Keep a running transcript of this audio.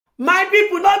My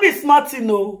people, not be smart,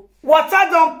 no. Water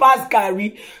don't pass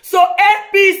Gary. So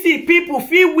APC people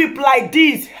feel whip like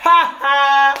this. Ha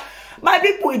ha. My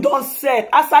people, it don't set.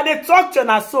 As I dey talk to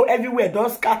na so everywhere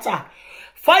don't scatter.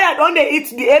 Fire don't they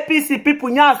eat the APC people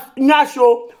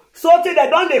show. So till they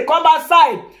don't they come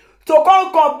outside to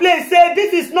come complain, say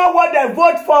this is not what they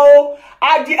vote for.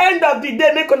 At the end of the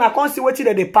day, make una come see what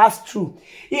they pass through.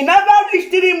 It never reach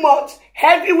 3 months.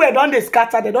 Everywhere don't they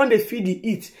scatter, they don't they feed the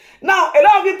eat. Now, a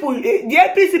lot of people, the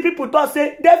APC people talk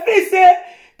say, they feel say,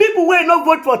 people will not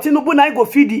vote for Tinubu, now go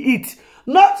feed the eat.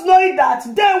 Not knowing that,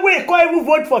 then we can't even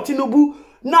vote for Tinubu,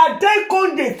 now they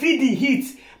can't they feed the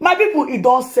heat. My people, it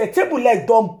don't set, table leg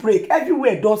don't break,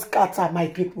 everywhere don't scatter, my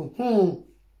people.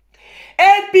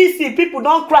 APC people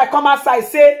don't cry, come outside,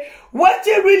 say, what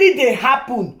really they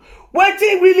happen?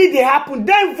 Wetin really dey happen?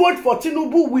 Then vote for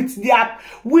Tinubu with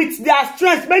their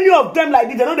strength. Many of them like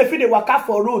this, they know they feel they waka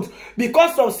for roads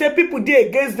because of say people dey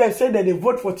against them, say that they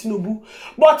vote for Tinubu.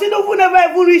 But Tinubu never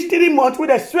even reach 3 months with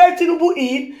a swear Tinubu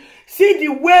in. See the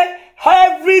way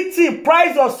everything,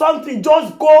 price or something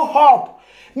just go up.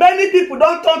 Many people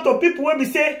don't turn to people when we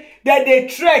say that they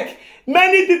trek.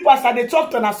 Many people as they talk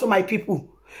to us, so my people.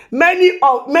 Many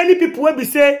people will be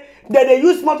say that they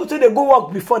use motor till they go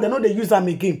work before they know they use them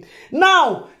again.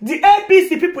 Now the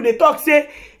APC people they talk say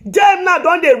them now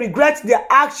don't they regret their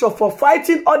action for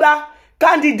fighting other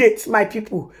candidates, my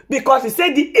people, because they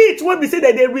say the each will be say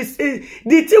that they receive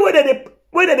the thing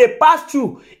where they pass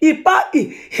through. You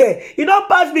don't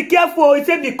pass. Be careful. He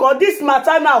said because this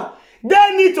matter now.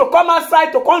 They need to come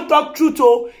outside to come talk truth.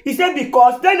 He said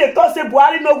because then they thought say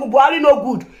Buhari no good, Buhari no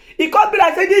good. It could be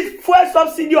like say this fuel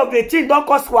subsidy of the thing don't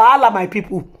cost wahala, my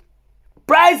people.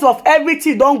 Price of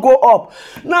everything don't go up.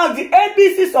 Now the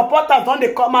APC supporters don't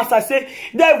they come outside say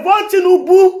they vote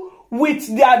Tinubu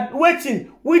with their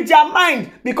with their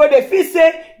mind because they feel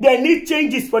say they need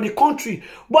changes for the country.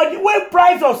 But the way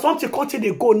price of something country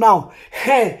they go now,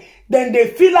 then they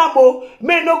feel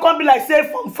may no come be like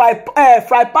say from fry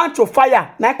pan to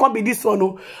fire. Now can't be this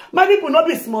one. My people not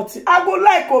be smart. I go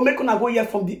like make una go hear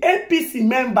from the APC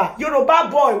member, Yoruba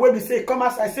boy, where we say come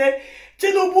outside say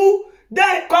Tinubu,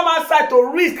 then come outside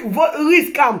to risk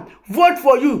vote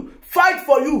for you, fight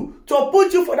for you, to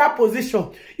put you for that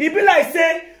position. It be like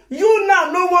say you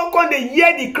now no one can dey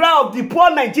hear the cry of the poor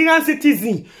Nigerian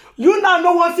citizen. You now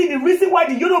no one see the reason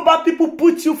why the Yoruba people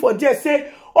put you for there.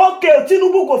 Say okay,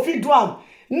 Tinubu go fit do am.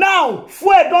 Now,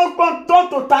 fuel don't turn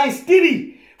to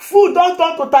 ×3. Food don't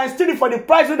turn to ×3 for the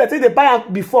price that they buy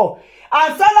am before.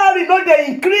 And salary no dey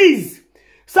increase.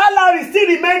 Salary still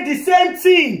remain the same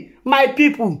thing, my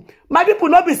people. My people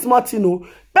not be smart, you know.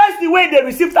 That's the way they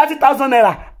receive 30,000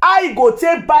 naira. I go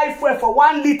take buy fuel for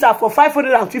 1 liter for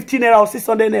 550 naira or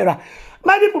 600 naira.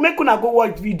 My people make una go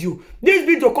watch video. This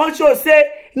video can show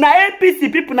say na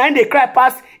APC people na they cry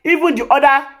pass even the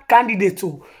other candidates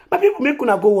too. My people make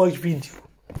una go watch video.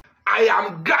 I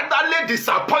am gradually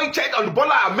disappointed on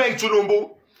Bola Ahmed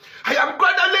Tinubu. I am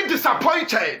gradually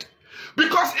disappointed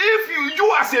because if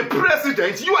you as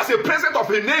a president of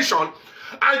a nation,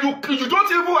 and you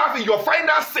don't even have your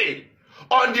final say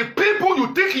on the people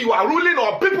you think you are ruling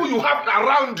or people you have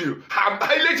around you, I'm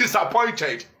highly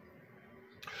disappointed.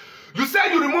 You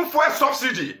say you remove fuel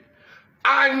subsidy,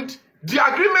 and the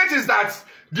agreement is that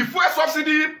the fuel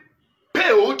subsidy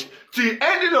paid to the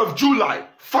ending of July.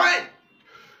 Fine.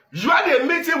 You had a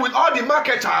meeting with all the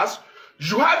marketers.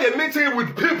 You had a meeting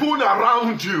with people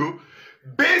around you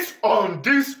based on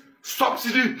this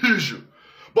subsidy issue.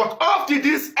 But after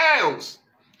this else,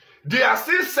 they are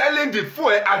still selling the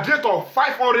fuel at the rate of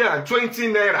 520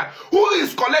 naira. Who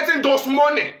is collecting those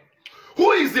money?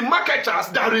 Who is the marketers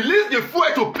that release the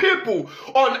fuel to people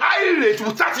on high rate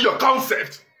without your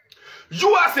concept?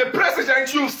 You as a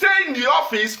president, you stay in the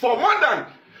office for more than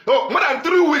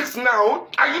 3 weeks now,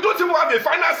 and you don't even have a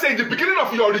final say in the beginning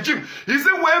of your regime. Is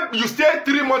it when you stay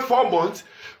 3 months, 4 months,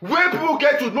 when people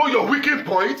get to know your weakening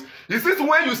point? Is it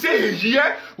when you stay a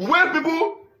year, when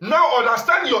people now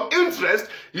understand your interest?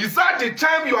 Is that the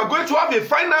time you are going to have a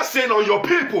final say on your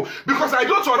people? Because I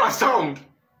don't understand.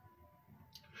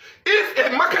 If a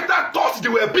marketer thought they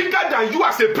were bigger than you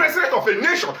as a president of a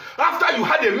nation after you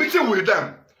had a meeting with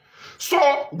them, so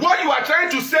what you are trying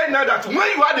to say now that when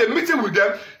you had a meeting with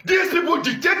them, these people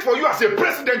dictate for you as a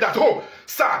president that, oh,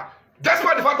 sir,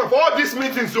 despite the fact of all these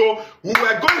meetings, so we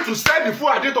were going to sell the full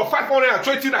at rate of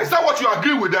 520. Is that what you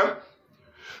agree with them?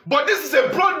 But this is a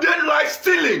broad daylight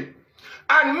stealing.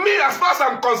 And me, as far as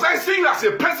I'm concerned, seeing you as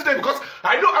a president, because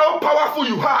I know how powerful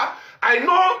you are, I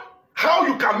know how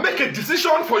you can make a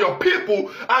decision for your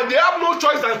people, and they have no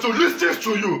choice than to listen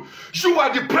to you. You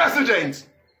are the president.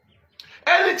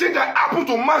 Anything that happened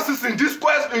to masses in this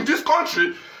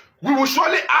country, we will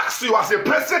surely ask you as a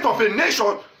president of a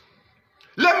nation.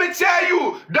 Let me tell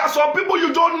you, there are some people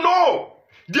you don't know.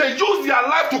 They use their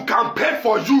life to campaign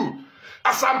for you.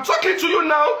 As I'm talking to you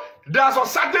now, there are some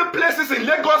certain places in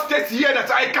Lagos State here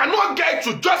that I cannot get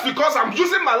to just because I'm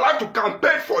using my life to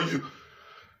campaign for you.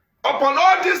 Upon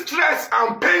all this stress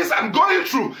and pains I'm going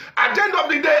through, at the end of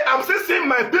the day, I'm still seeing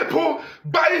my people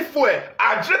buying fuel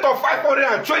at the rate of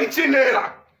 520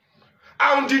 naira.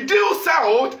 And the deal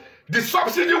settled, the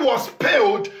subsidy was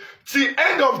paid till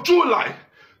end of July.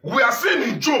 We are seeing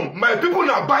in June, my people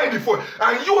are buying the fuel.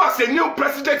 And you as a new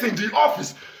president in the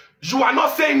office, you are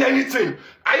not saying anything.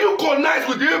 Are you conniving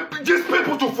with these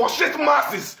people to frustrate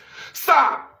masses?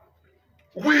 Sir,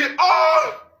 we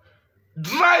all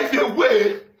drive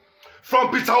away from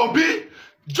Peter Obi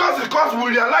just because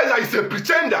we realize that he's a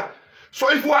pretender. So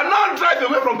if we are not driving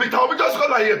away from Peter Obi just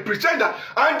because he's a pretender,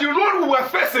 and the road we were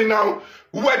facing now,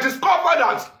 we were discovered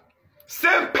that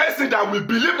same person that we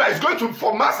believe that is going to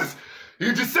for masses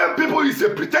is the same people is a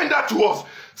pretender to us.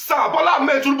 Sir, Bola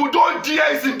Ahmed Tinubu, don't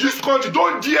dare us in this country,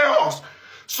 don't dare us.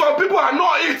 Some people are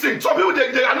not eating. Some people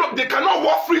they cannot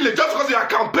walk freely just because they are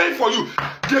campaigning for you.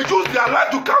 They use their life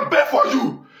to campaign for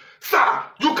you. Sir,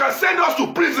 you can send us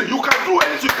to prison, you can do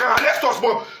anything, you can arrest us,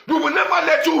 but we will never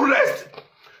let you rest.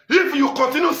 If you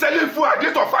continue selling food at the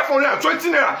rate of 520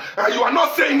 naira and you are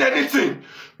not saying anything,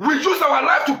 we use our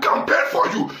life to campaign for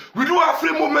you. We do have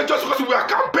free movement just because we are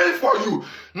campaigning for you.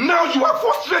 Now you are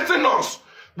frustrating us.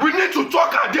 We need to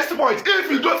talk at this point.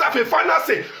 If you don't have a final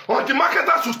say on the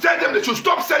marketers to tell them they should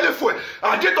stop selling food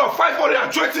at the rate of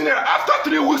 520 naira after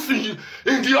 3 weeks in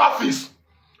the office.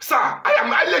 Sir, I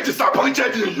am highly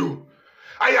disappointed in you.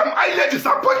 I am highly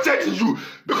disappointed in you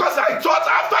because I thought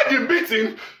after the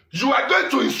meeting, you are going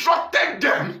to instruct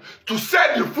them to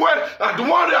sell the fuel at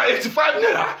 185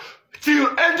 naira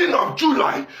till ending of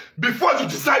July before you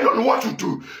decide on what to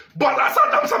do. But as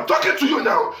I'm talking to you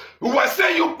now, we were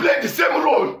saying you played the same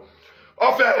role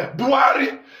of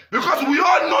Buhari, because we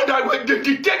all know that when they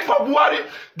dictate for Buhari,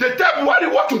 they tell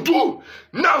Buhari what to do.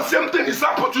 Now same thing is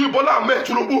happening to you, Bola Ahmed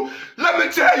Tinubu. Let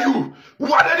me tell you,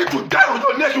 we are ready to die with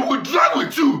your nation. We will drag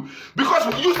with you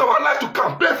because we use our life to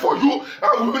campaign for you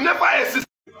and we will never exist.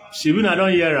 Shibun, I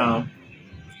don't hear him.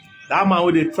 That man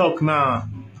with the talk now.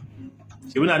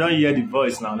 Shibun, I don't hear the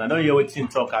voice now. I don't hear what he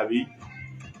talk, Abi.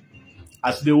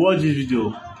 As they watch this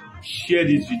video, share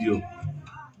this video.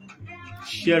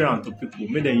 Share them to people.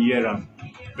 Make them hear them.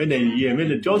 Make them hear. Make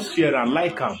them just share and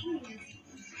like them.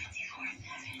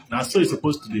 Now, so it's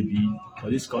supposed to be for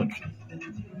this country.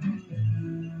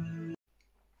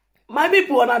 My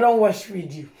people, when I don't watch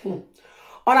video, and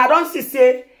I don't see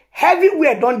say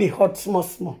everywhere done the hot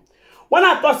small. When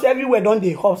I thought everywhere done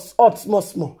the hot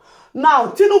small.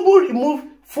 Now, Tinubu remove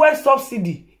fuel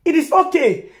subsidy. It is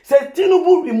okay. Say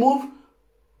Tinubu remove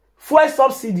fuel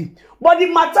subsidy. But the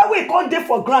matter we can't dey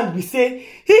for ground, we say,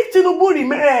 if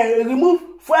Tinubu remove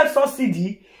fuel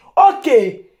subsidy,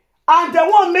 okay, and they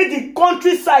want make the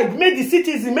countryside, make the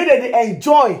citizens, make they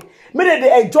enjoy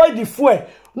the fuel.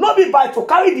 Not be by to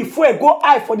carry the fuel go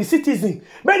high for the citizen.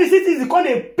 Make the citizens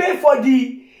can't pay for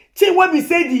the thing when we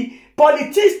say the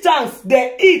politicians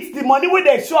they eat the money where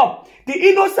they shop. The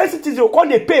innocent citizens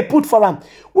can't pay put for them,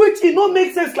 which it don't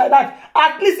make sense like that.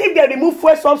 At least if they remove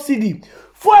fuel subsidy,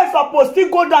 fuel supposed to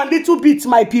go down little bit,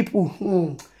 my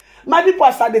people. My people,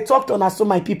 as they talked on us, so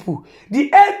my people, the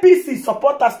APC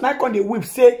supporters now on the whip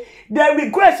say they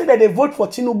regret say that they vote for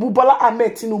Tinubu, Bola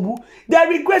Ahmed Tinubu. They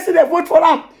regret say they vote for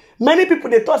them. Many people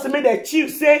they thought say their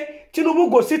chief say Tinubu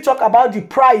go see talk about the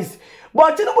price,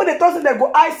 but Tinubu they thought say they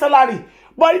go high salary,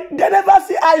 but they never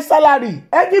see high salary.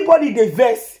 Everybody they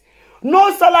vex.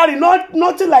 No salary,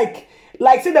 nothing like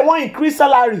say they want increase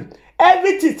salary.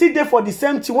 Everything still there for the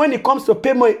same thing when it comes to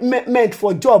payment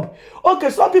for job.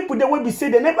 Okay, some people they will be say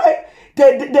they never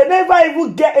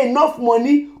even get enough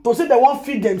money to say they won't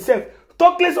feed themselves.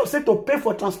 Talk less of say to pay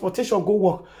for transportation go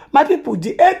work. My people,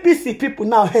 the APC people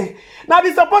now, now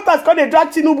the supporters call they drag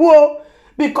Tinubu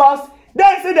because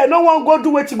they say they no one go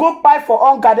do it to go buy for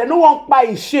hunger. They no one buy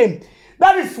in shame.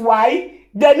 That is why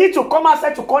they need to come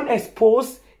outside to come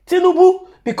expose Tinubu,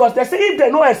 because they say if they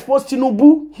no expose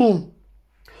Tinubu,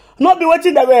 not be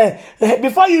waiting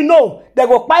before you know they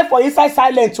go buy for inside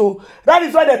silence. So that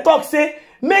is why they talk say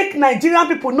make Nigerian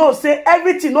people know say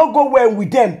everything no go well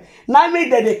with them. Now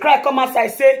make that they cry come outside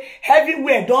say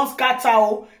everywhere don't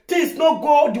scatter. Things no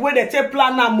go the way they take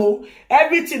plan now.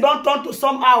 Everything don't turn to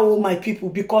somehow, my people,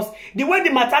 because the way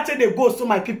the matter they go, so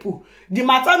my people, the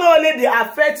matter not only they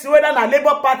affect whether na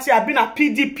Labour Party, I've been a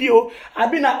PDP,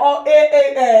 I've been a all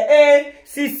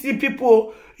ACC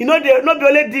people. You know, they not be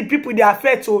only the people they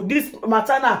affect. So this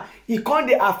matter now, it can't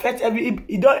they affect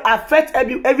it don't affect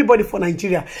everybody for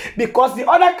Nigeria. Because the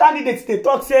other candidates they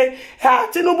talk say,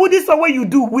 Tinubu, this is what you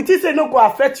do. We think say no go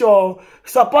affect your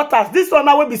supporters. This one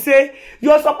now will be say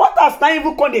your supporters now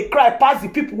even when they cry past the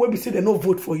people will be say they no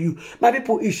vote for you. My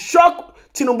people, it shock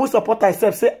Tinubu supporters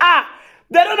self say,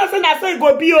 they don't know say it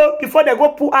go be before they go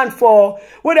put hand for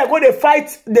when they go they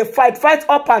fight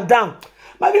up and down.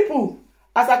 My people,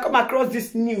 as I come across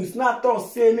this news, now I thought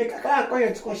say make I call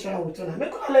you to come share with you.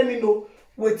 Make una let me know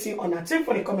waiting on a thing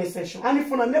for the comment section. And if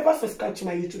you never subscribe to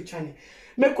my YouTube channel,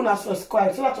 make una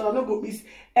subscribe so that you don't go miss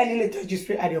any latest gist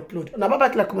I upload. Now bye bye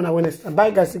till I come on Wednesday.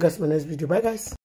 Bye guys, see you guys in my next video. Bye guys.